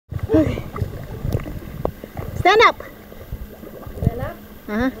Stand up. Stand up?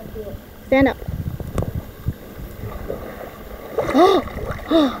 Uh-huh. Stand up.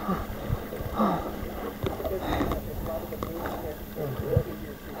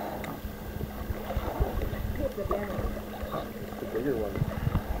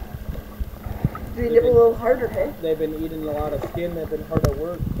 Do they nibble a little harder, hey? They've been eating a lot of skin. They've been hard at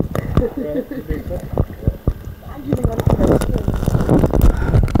work. I'm using one for their skin.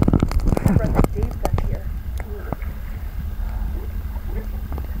 My friend Dave's back here.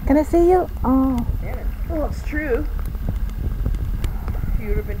 Can I see you? Oh. Well, it's true. You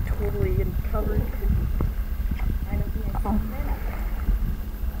would have been totally covered. I don't think I can.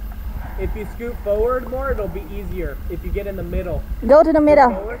 If you scoot forward more, it'll be easier. If you get in the middle. Go to the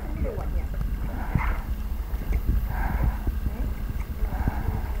middle. Forward.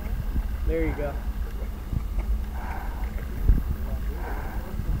 There you go.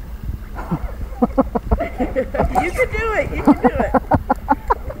 You can do it. You can do it.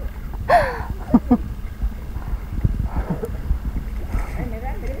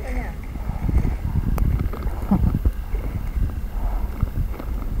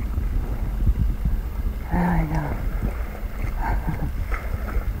 I know.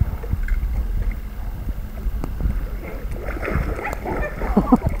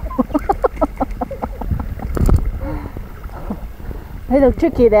 They look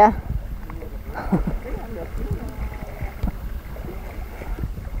tricky there.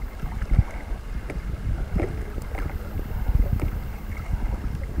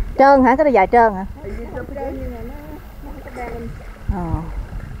 Trơn hả? Cái đó dài trơn hả? Ờ.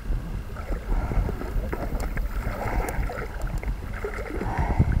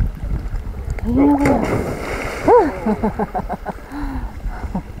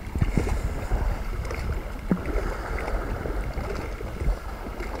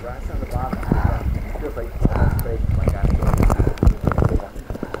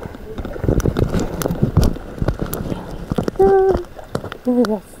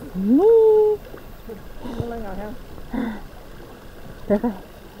 That's me. Look at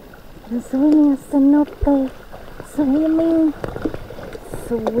swimming, cenote, swimming.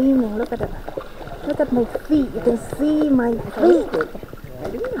 Look at it. Look at my feet. You can see my feet.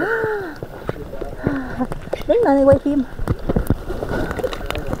 Đứng lại đây quay phim.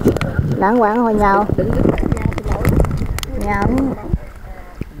 Đàng hoàng hồi nhào. Nhào.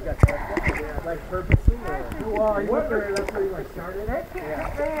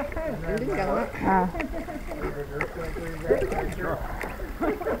 À.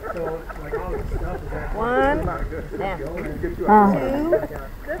 One, two,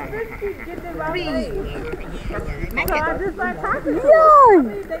 three.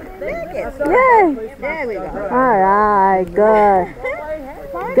 Yay! There we go. All right, good.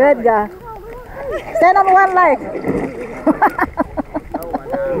 Good girl. Stand on one leg.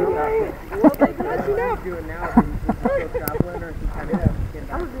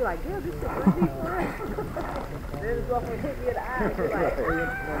 I would be like, yeah, this is pretty cool. Then it's going to hit me in the eye.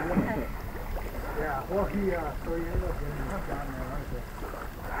 Yeah, well, so you end up getting down there, aren't you?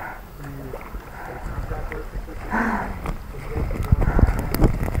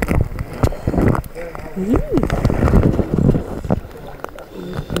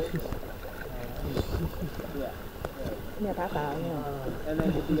 And then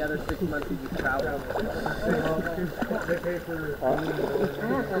with the other 6 months you just travel. They pay for I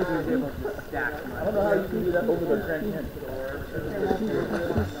don't know how you can do that over the Grand Canyon.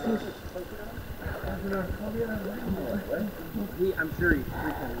 I'm sure he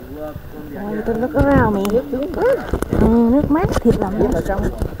freaking loves Colombia. Tôi look around me. Nước mát thiệt lắm.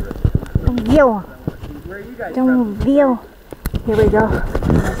 Trong view. Trong view. Here we go.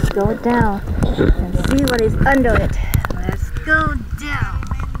 Let's go down and see what is under it. Let's go down.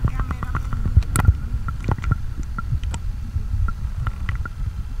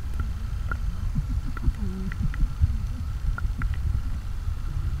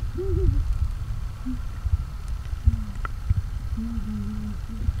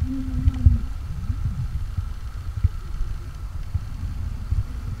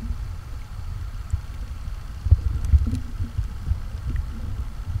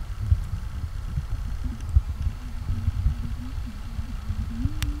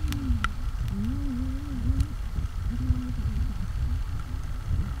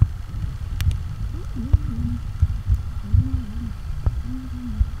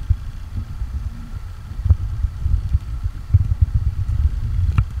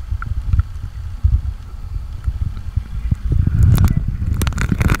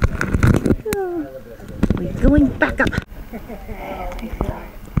 We're going back up.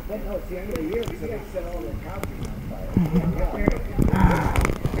 no, it's the end of the year, so they set all the copies on fire.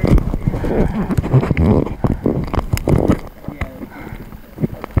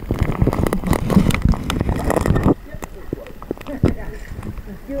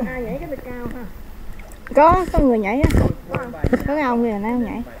 Chưa ai nhảy cái bịch cao ha? Có người nhảy á. Có cái ông người nào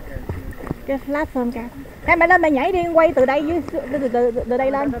nhảy cái platform cao. Em mày lên mày nhảy đi, quay từ đây dưới từ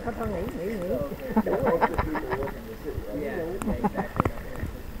đây lên.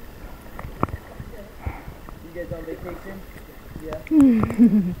 You guys on vacation? Yeah. You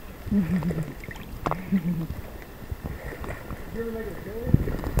ever make a film?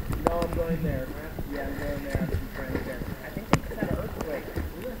 No, I'm going there. Yeah, I'm going there. I have some friends there. I think they just had an earthquake.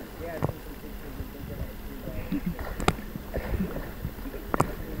 Yeah, I seen some pictures.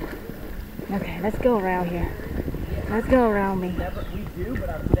 Okay, let's go around here. Let's go around me. Never, we do, but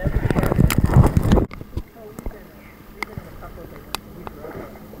I've never been.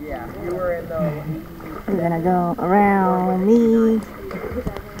 Yeah, you were in the. We're gonna go around me.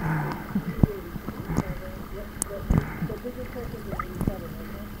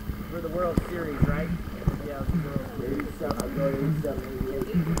 For the World Series, right? Yeah, the World Series.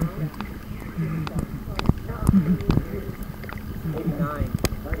 89.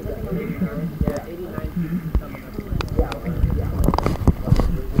 89. Yeah, 89 coming up.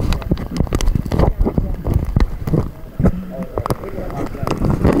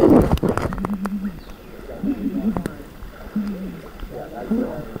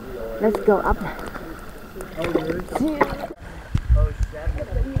 Let's go up. Oh, 7.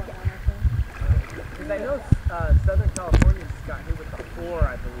 Because I know Southern California just got hit with the 4,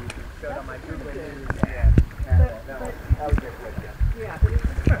 I believe. It showed on my Google News. Yeah. Yeah, but it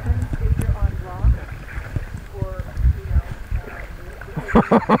depends if you're on rock or, you know,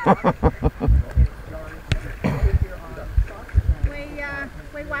 if you're on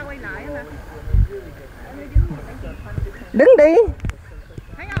quay qua quay lại hả? Đứng đi.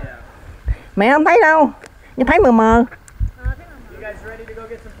 Thấy không? Mẹ không thấy đâu. Nhưng thấy mờ mờ. You guys ready to go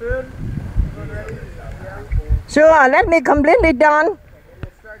get some food? Everyone ready? Sure, let me completely done. We'll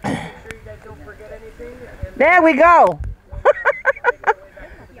start to make sure you guys don't forget anything. And There we go.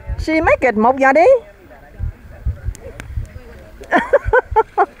 She make it 1 giờ đi.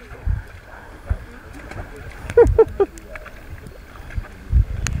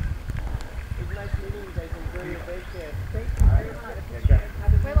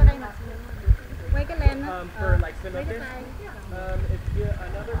 Quay qua đây nè. Quay cái lens á. for like cenotes, if you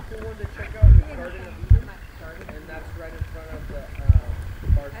another cool one to check out is Garden of Eden, and that's right in front of the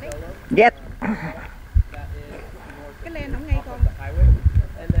Barcelo. Yes. That is north Cái lens không ngay off con. of the highway.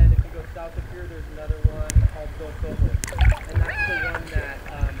 And then if you go south of here, there's another one called Dos Ojos, and that's the one that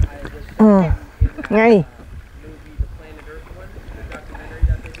I was in that Ngay. movie, the Planet Earth one, the documentary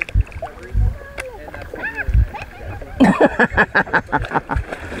that they did, Discovery, and that's a really nice.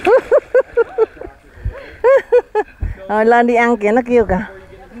 Rồi lên đi ăn kìa, nó kêu kìa.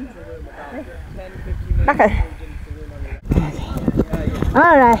 Bắt rồi.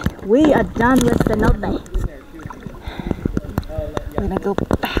 Alright, we are done with the note day. We're gonna go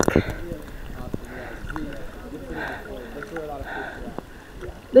back.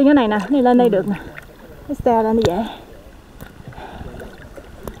 Đi cái này nè, đi lên đây được nè. Cái xe lên đi dễ.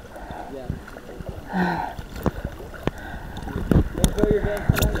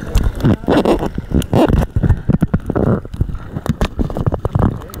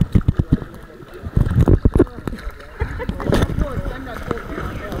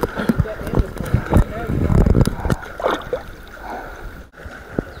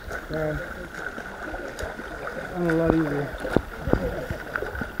 I'm a lot easier.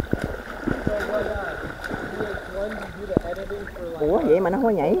 Ủa vậy mà nó không có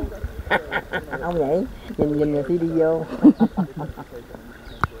nhảy. Ông nhảy, nhìn người đi vô.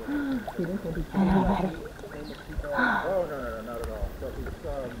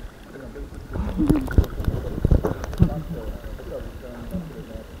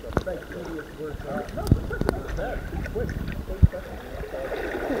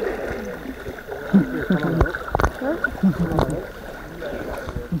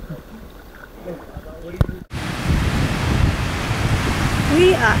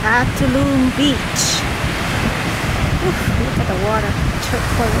 We are at Tulum Beach. Oof, look at the water,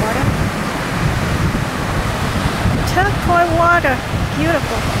 turquoise water. Turquoise water,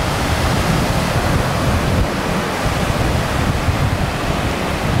 beautiful.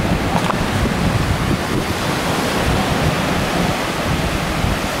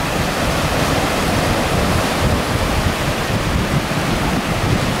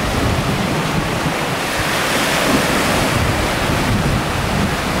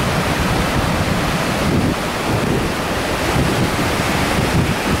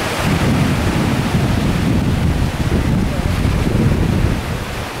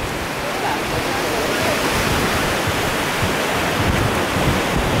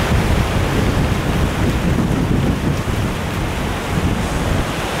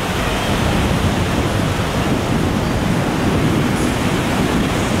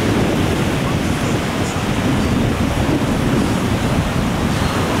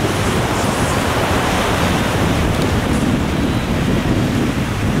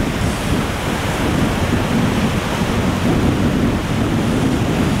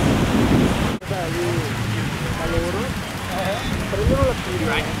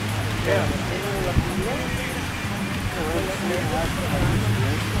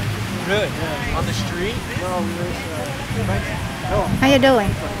 Really? On the street? How you doing?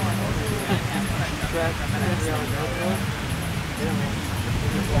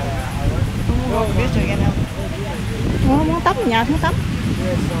 Muốn tắm nhà muốn tắm.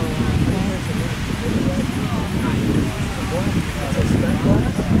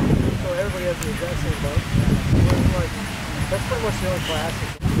 So everybody has the exact same boat. That's pretty much the only classic.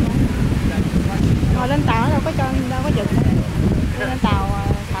 Ngồi lên tàu đâu có giật. Lên tàu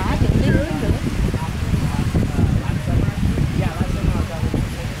thả trực tiếp xuống được.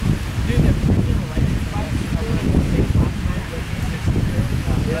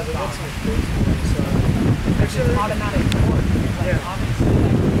 Yeah, but that's some crazy ones. So actually, automatic port. Yeah.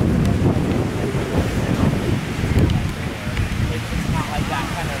 It's not like that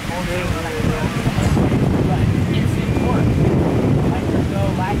kind of but instant port. Like there's no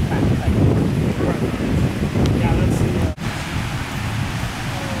lag time. Yeah, let's see.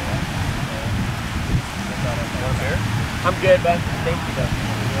 I'm good, bud. Thank you, though.